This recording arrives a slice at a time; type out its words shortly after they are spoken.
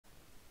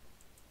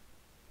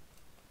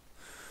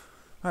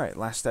Alright,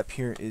 last step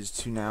here is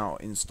to now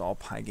install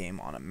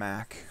Pygame on a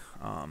Mac.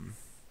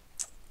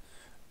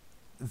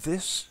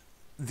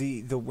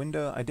 The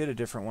window, I did a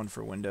different one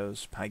for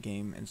Windows,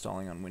 Pygame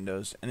installing on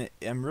Windows, and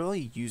I'm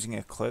really using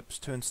Eclipse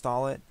to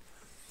install it.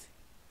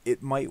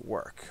 It might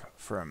work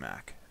for a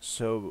Mac.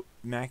 So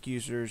Mac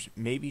users,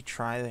 maybe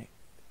try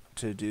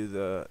to do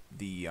the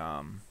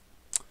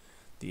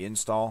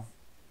install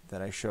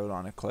that I showed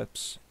on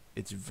Eclipse.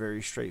 It's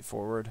very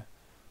straightforward.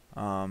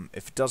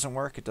 If it doesn't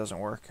work, it doesn't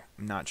work.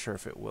 I'm not sure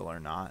if it will or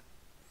not.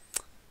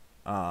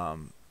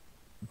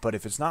 But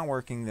if it's not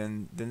working,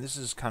 then this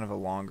is kind of a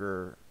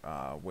longer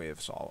way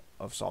of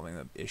solving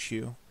the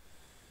issue.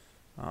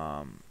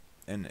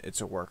 And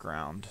it's a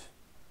workaround,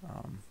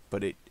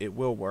 but it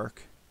will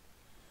work.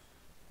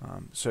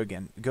 So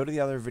again, go to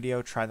the other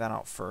video, try that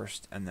out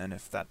first, and then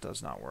if that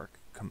does not work,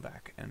 come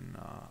back and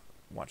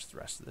watch the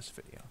rest of this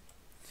video.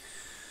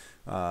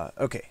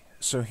 Okay,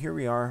 so here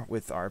we are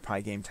with our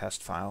Pygame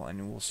test file,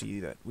 and we'll see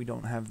that we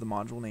don't have the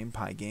module name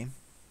Pygame.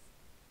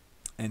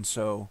 And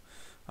so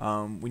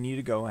we need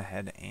to go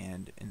ahead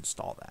and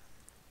install that.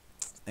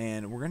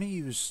 And we're going to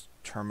use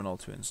terminal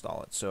to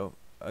install it. So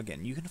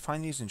again, you can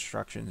find these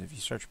instructions if you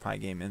search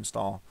Pygame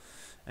install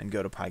and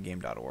go to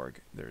pygame.org.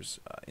 There's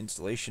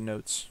installation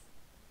notes,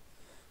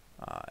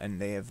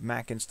 and they have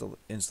Mac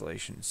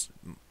installations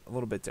a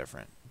little bit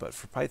different. But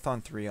for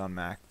Python 3 on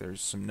Mac,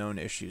 there's some known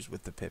issues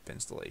with the pip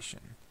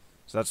installation.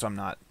 So that's why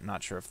I'm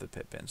not sure if the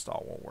pip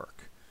install will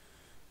work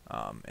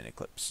in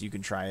Eclipse. You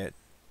can try it,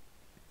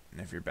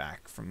 and if you're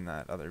back from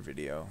that other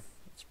video,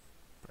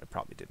 it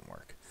probably didn't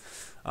work.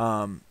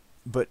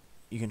 But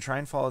you can try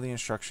and follow the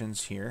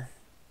instructions here,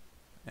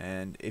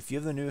 and if you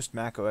have the newest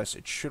Mac OS,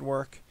 it should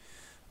work.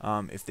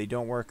 If they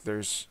don't work,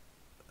 there's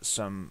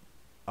some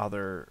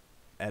other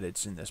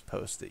edits in this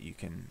post that you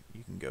can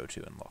go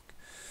to and look.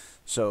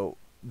 So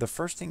the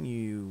first thing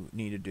you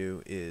need to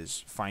do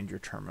is find your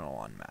terminal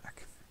on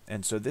Mac.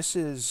 And so this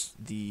is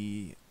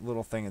the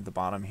little thing at the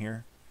bottom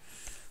here.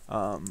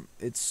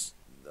 It's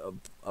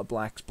a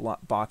black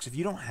box. If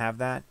you don't have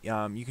that,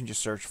 you can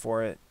just search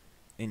for it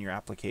in your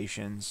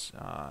applications.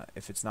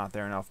 If it's not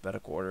there in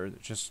alphabetical order,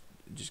 just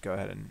go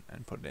ahead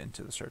and put it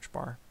into the search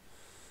bar.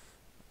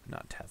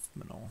 Not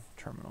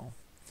terminal.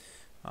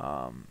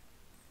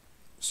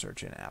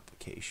 Search in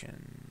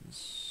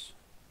applications.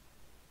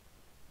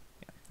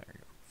 Yeah, there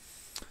you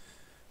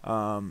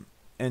go.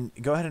 And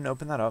go ahead and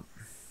open that up,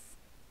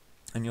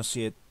 and you'll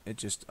see it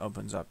just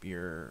opens up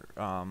your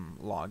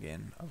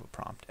login of a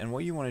prompt. And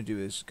what you want to do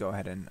is go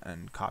ahead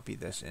and copy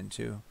this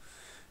into.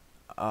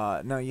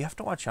 Now you have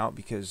to watch out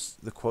because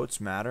the quotes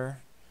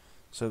matter.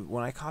 So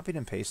when I copied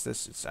and paste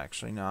this, it's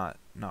actually not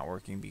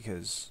working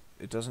because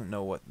it doesn't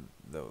know what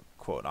the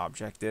quote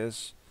object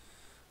is.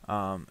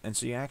 And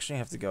so you actually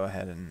have to go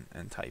ahead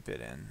and type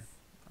it in.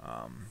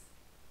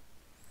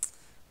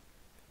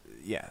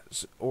 Yeah,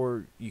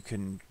 or you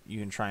can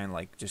try and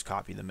like just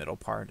copy the middle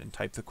part and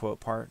type the quote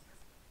part.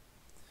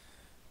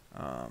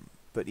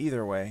 But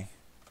either way,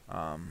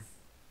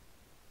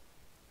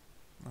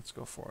 let's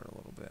go forward a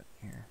little bit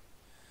here.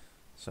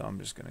 So I'm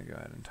just going to go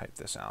ahead and type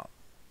this out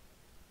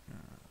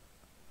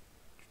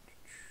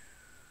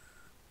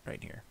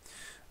right here.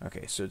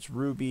 Okay, so it's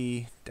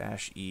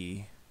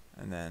Ruby-E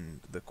and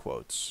then the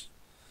quotes.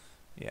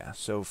 Yeah,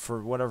 so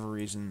for whatever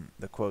reason,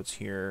 the quotes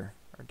here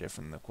are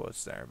different than the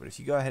quotes there. But if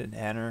you go ahead and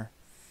enter,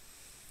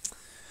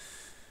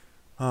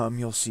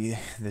 you'll see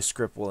the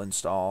script will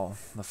install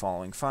the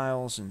following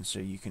files, and so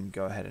you can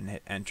go ahead and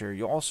hit enter.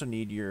 You'll also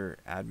need your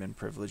admin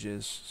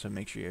privileges, so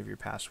make sure you have your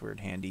password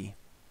handy.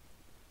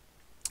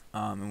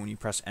 And when you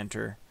press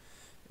enter,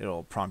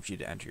 it'll prompt you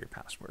to enter your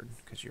password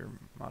because you're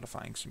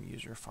modifying some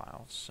user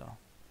files. So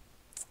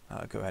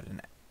go ahead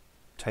and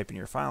type in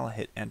your file,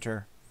 hit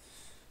enter,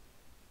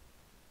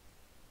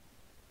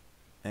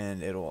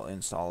 and it'll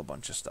install a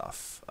bunch of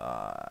stuff.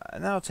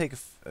 And that'll take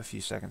a few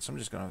seconds. So I'm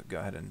just going to go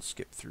ahead and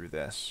skip through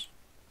this.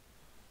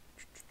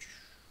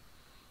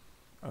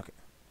 Okay.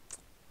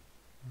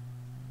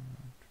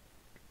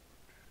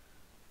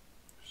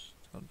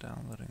 Still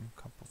downloading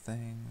a couple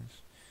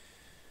things.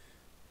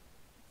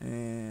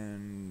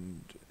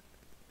 And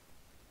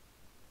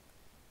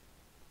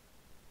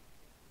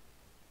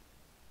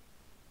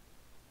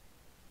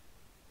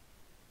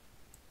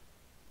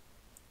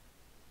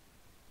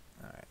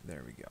alright,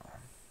 there we go.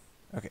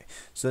 Okay,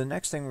 so the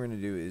next thing we're going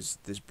to do is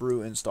this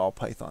Brew Install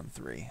Python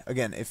 3.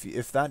 Again,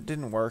 if that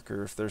didn't work,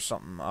 or if there's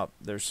something up,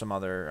 there's some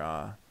other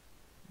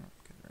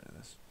get rid of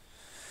this.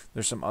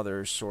 There's some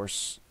other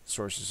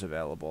sources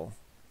available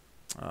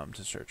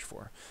to search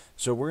for.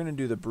 So we're going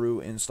to do the Brew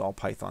Install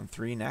Python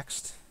 3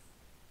 next.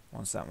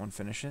 Once that one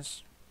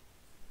finishes.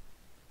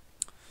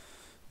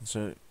 And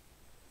so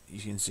you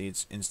can see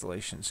its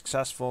installation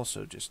successful,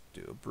 so just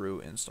do a brew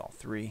install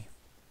 3.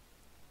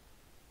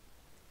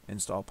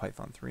 Install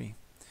Python 3.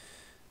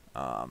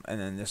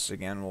 And then this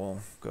again will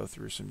go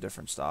through some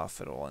different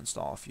stuff. It'll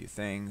install a few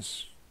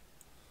things.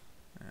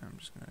 And I'm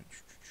just going to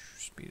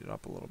speed it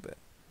up a little bit.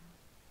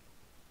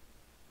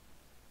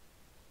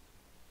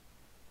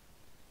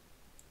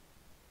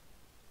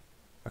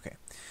 Okay.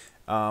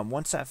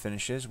 Once that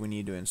finishes, we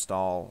need to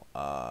install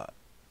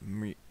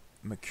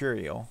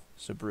Mercurial.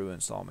 So Brew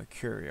Install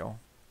Mercurial.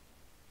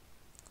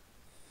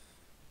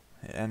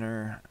 Hit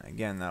enter.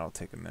 Again, that'll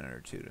take a minute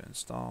or two to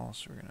install,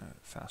 so we're going to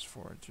fast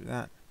forward through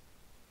that.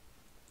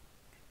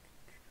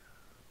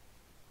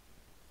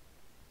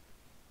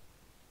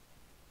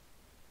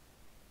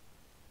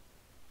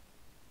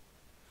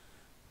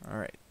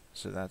 Alright,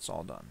 so that's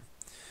all done.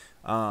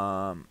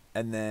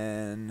 And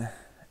then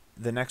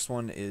the next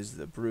one is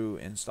the Brew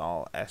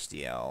Install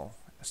Sdl,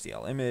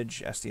 Sdl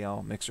image,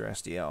 Sdl, mixer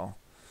Sdl,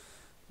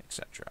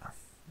 etc.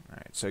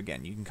 Alright, so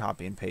again, you can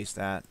copy and paste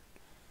that,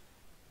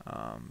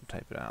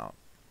 type it out.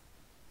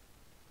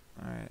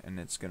 Alright, and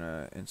it's going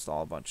to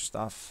install a bunch of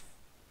stuff.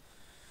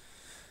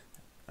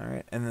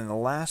 Alright, and then the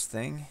last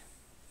thing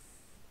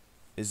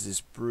is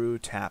this brew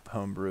tap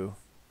homebrew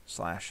 /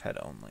 head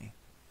only.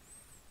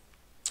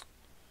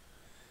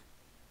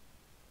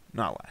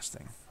 Not last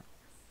thing.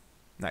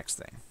 Next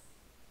thing.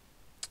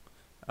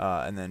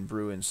 And then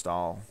brew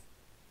install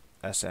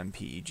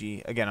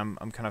SMPEG. Again,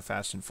 I'm kind of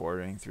fast and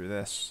forwarding through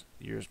this.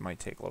 Yours might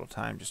take a little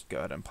time. Just go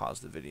ahead and pause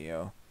the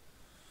video,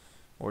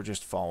 or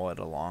just follow it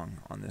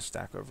along on this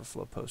Stack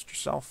Overflow post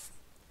yourself.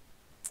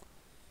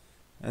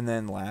 And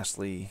then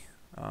lastly,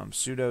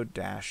 sudo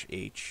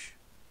 -h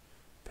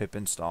pip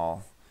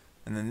install,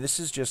 and then this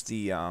is just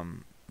the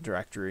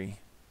directory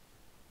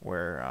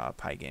where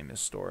Pygame is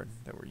stored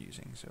that we're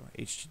using. So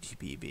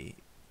http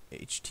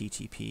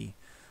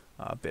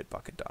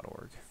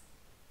bitbucket.org.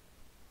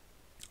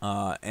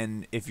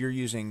 And if you're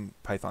using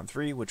Python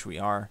 3, which we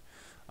are,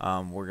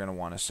 we're going to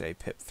want to say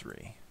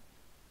pip3.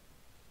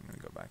 I'm going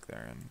to go back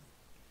there and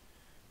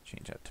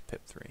change that to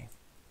pip3.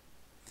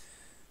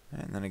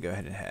 And then I go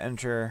ahead and hit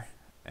enter,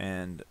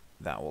 and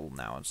that will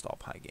now install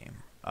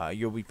Pygame.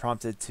 You'll be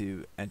prompted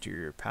to enter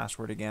your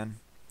password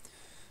again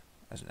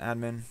as an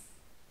admin.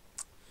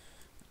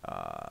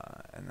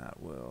 And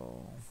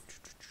that'll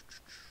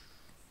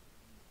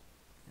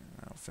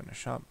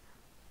finish up.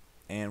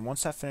 And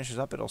once that finishes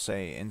up, it'll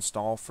say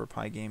install for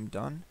Pygame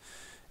done,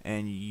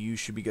 and you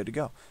should be good to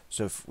go.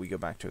 So if we go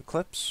back to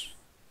Eclipse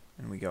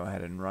and we go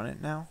ahead and run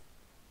it now,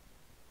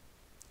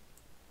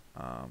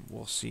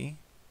 we'll see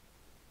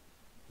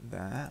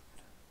that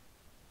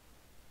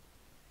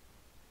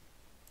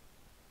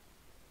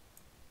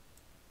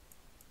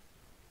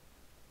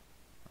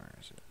where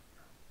is it?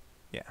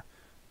 Yeah.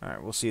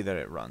 Alright, we'll see that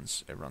it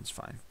runs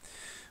fine.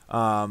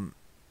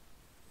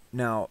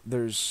 Now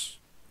there's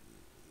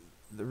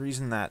the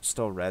reason that's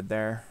still red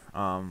there,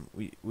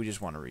 we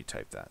just want to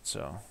retype that.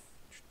 So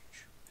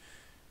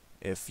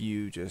if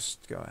you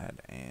just go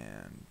ahead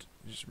and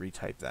just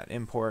retype that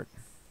import,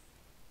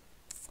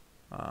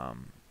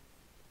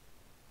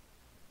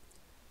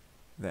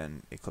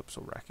 then Eclipse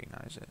will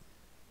recognize it,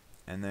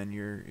 and then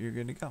you're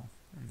good to go,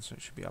 and so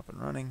it should be up and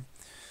running.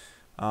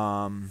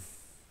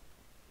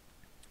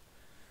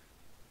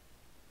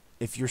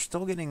 If you're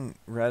still getting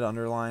red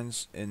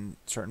underlines in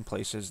certain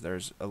places,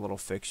 there's a little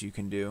fix you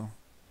can do,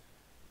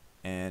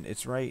 and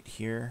it's right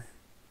here.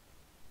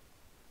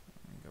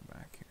 Let me go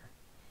back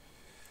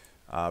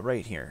here.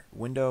 Right here,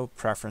 Window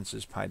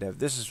Preferences PyDev.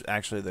 This is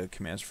actually the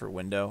commands for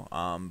Window.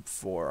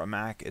 For a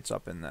Mac, it's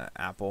up in the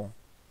Apple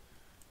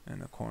in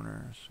the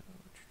corner. So,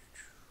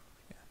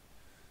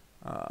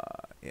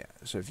 yeah.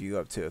 So if you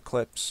go up to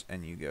Eclipse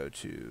and you go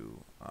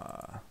to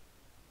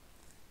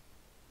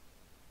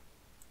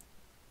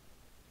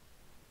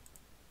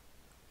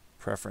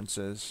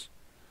Preferences,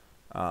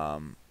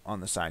 on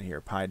the side here,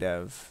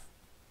 PyDev,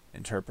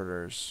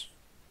 Interpreters.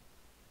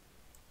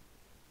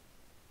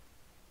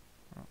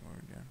 What are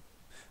we doing?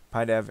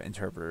 PyDev,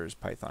 Interpreters,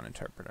 Python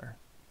Interpreter.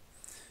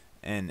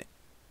 And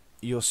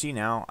you'll see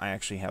now I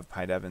actually have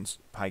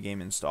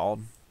Pygame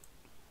installed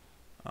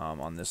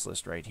on this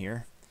list right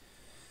here.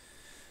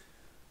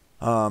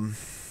 But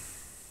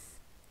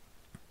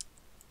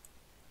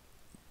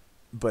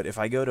if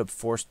I go to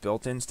Forced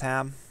Built-ins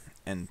tab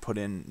and put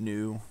in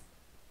new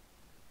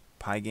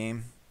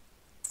Pygame,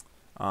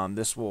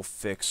 this will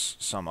fix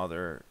some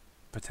other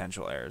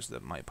potential errors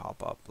that might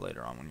pop up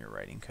later on when you're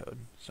writing code.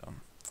 So,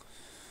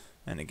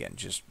 and again,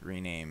 just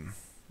retype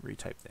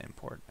the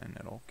import, and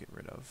it'll get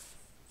rid of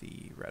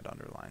the red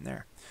underline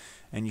there,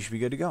 and you should be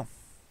good to go.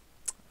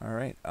 All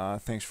right,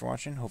 thanks for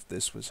watching. Hope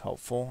this was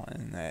helpful,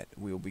 and that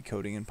we'll be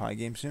coding in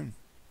Pygame soon.